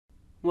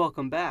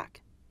Welcome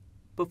back.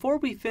 Before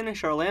we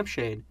finish our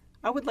lampshade,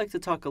 I would like to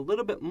talk a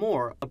little bit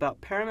more about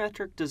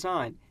parametric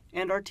design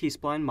and our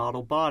T-spline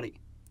model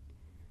body.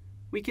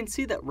 We can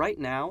see that right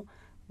now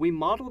we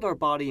modeled our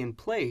body in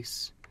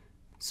place,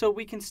 so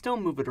we can still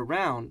move it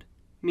around,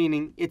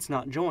 meaning it's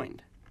not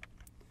joined.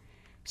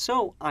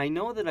 So I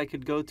know that I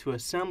could go to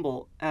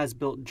Assemble As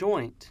Built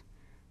Joint,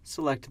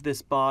 select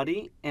this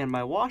body and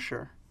my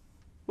washer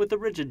with a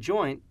rigid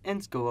joint,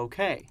 and go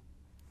OK.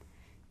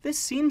 This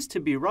seems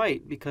to be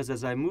right because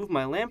as I move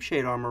my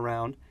lampshade arm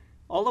around,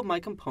 all of my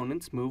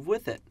components move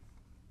with it.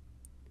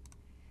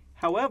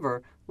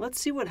 However, let's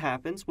see what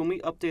happens when we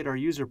update our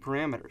user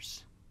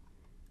parameters.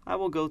 I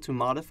will go to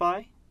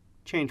Modify,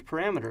 Change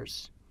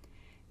Parameters,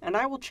 and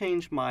I will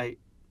change my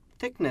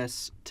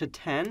thickness to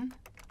 10,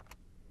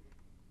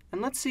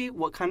 and let's see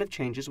what kind of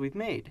changes we've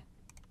made.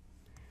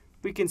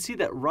 We can see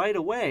that right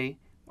away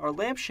our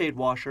lampshade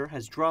washer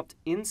has dropped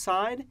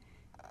inside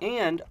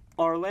and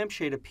our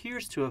lampshade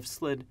appears to have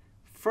slid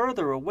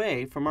further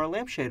away from our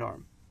lampshade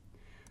arm.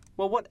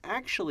 Well, what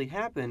actually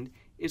happened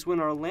is when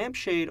our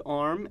lampshade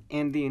arm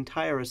and the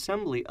entire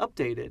assembly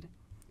updated,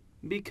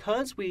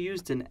 because we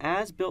used an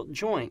as-built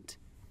joint,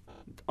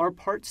 our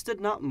parts did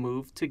not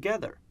move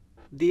together.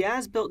 The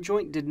as-built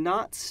joint did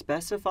not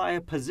specify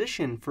a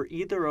position for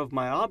either of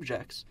my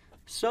objects,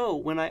 so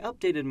when I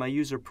updated my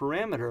user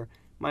parameter,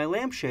 my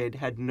lampshade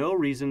had no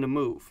reason to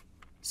move.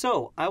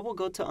 So I will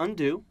go to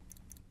Undo,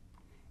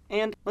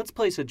 and let's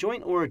place a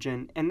joint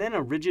origin and then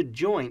a rigid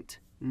joint,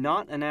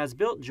 not an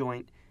as-built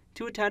joint,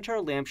 to attach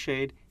our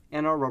lampshade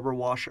and our rubber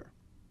washer.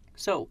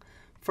 So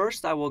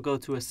first I will go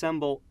to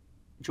Assemble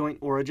Joint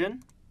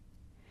Origin,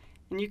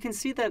 and you can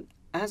see that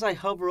as I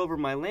hover over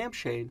my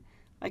lampshade,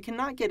 I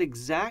cannot get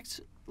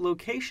exact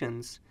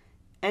locations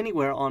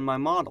anywhere on my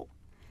model.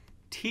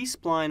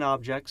 T-spline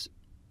objects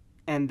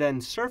and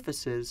then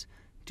surfaces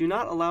do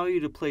not allow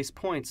you to place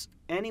points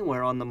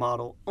anywhere on the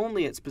model,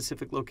 only at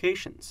specific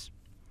locations.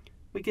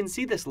 We can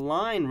see this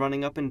line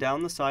running up and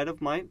down the side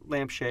of my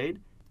lampshade,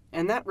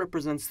 and that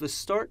represents the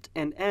start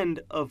and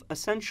end of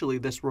essentially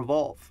this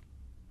revolve.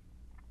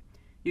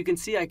 You can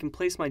see I can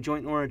place my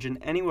joint origin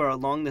anywhere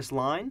along this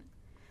line,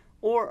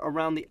 or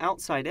around the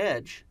outside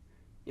edge,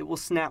 it will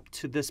snap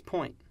to this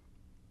point.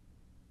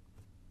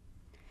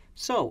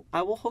 So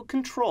I will hold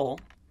Control,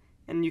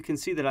 and you can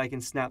see that I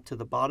can snap to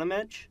the bottom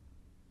edge,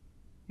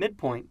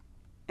 midpoint,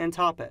 and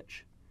top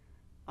edge.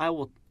 I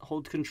will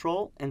hold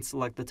Control and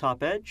select the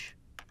top edge,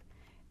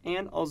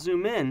 and I'll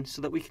zoom in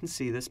so that we can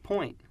see this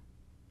point.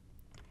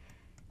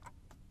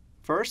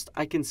 First,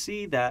 I can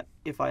see that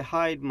if I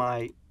hide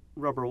my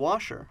rubber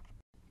washer,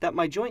 that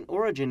my joint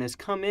origin has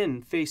come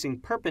in facing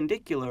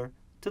perpendicular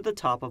to the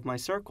top of my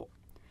circle.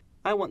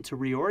 I want to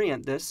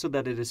reorient this so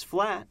that it is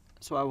flat,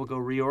 so I will go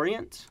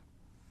Reorient,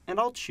 and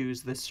I'll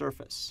choose this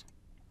surface.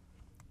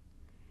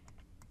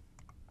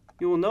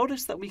 You will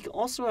notice that we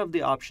also have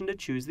the option to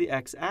choose the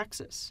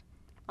x-axis.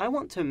 I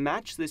want to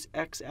match this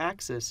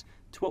x-axis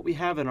to what we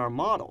have in our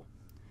model.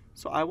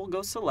 So I will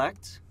go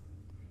Select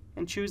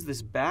and choose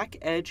this back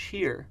edge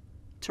here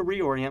to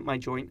reorient my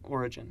joint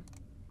origin.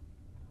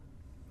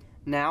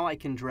 Now I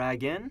can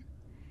drag in,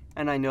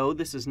 and I know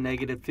this is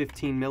negative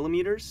 15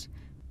 millimeters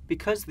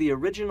because the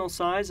original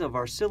size of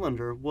our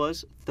cylinder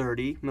was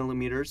 30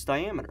 millimeters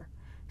diameter.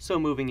 So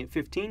moving it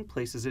 15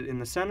 places it in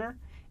the center,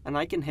 and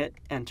I can hit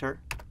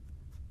Enter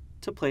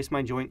to place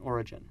my joint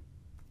origin.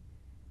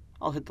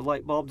 I'll hit the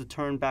light bulb to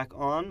turn back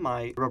on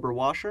my rubber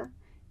washer,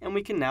 and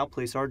we can now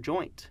place our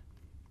joint.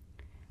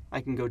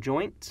 I can go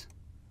Joint,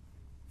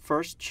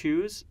 first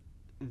choose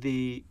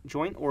the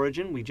joint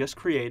origin we just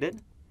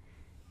created,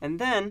 and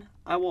then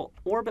I will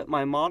orbit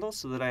my model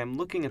so that I am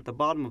looking at the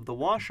bottom of the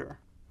washer,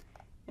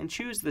 and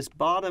choose this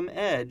bottom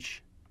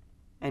edge,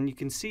 and you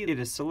can see it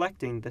is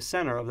selecting the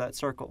center of that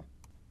circle.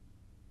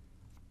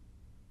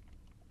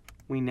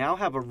 We now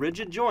have a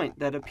rigid joint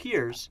that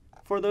appears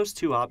for those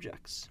two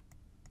objects.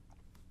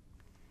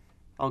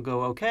 I'll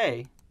go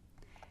OK,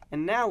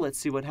 and now let's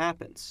see what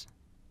happens.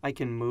 I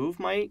can move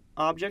my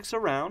objects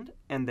around,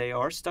 and they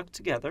are stuck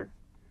together.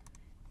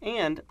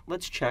 And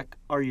let's check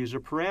our user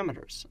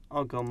parameters.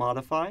 I'll go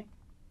Modify,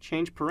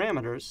 Change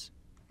Parameters,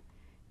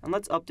 and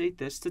let's update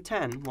this to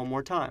 10 one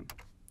more time.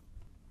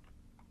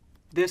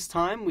 This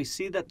time we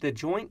see that the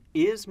joint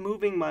is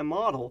moving my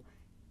model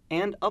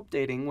and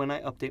updating when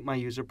I update my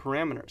user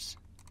parameters.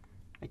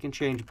 I can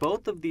change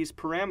both of these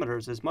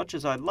parameters as much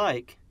as I'd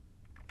like,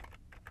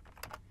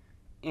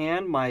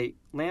 and my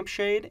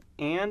lampshade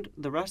and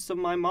the rest of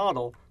my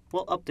model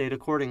will update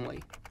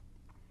accordingly.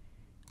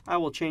 I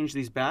will change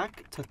these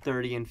back to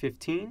 30 and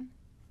 15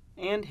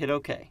 and hit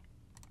OK.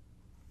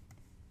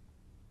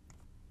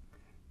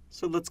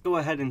 So let's go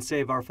ahead and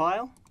save our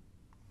file.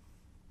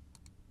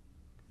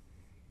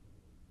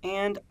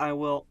 And I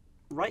will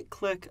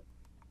right-click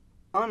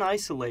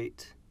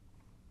Unisolate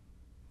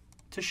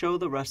to show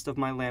the rest of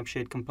my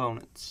lampshade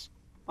components.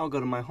 I'll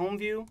go to my home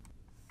view,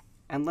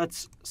 and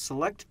let's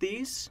select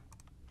these,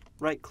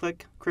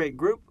 right-click, Create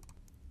Group,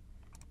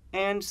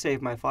 and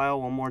save my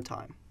file one more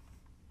time.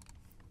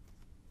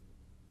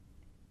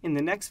 In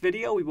the next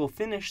video, we will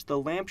finish the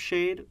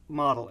lampshade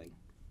modeling.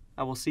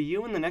 I will see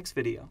you in the next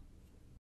video.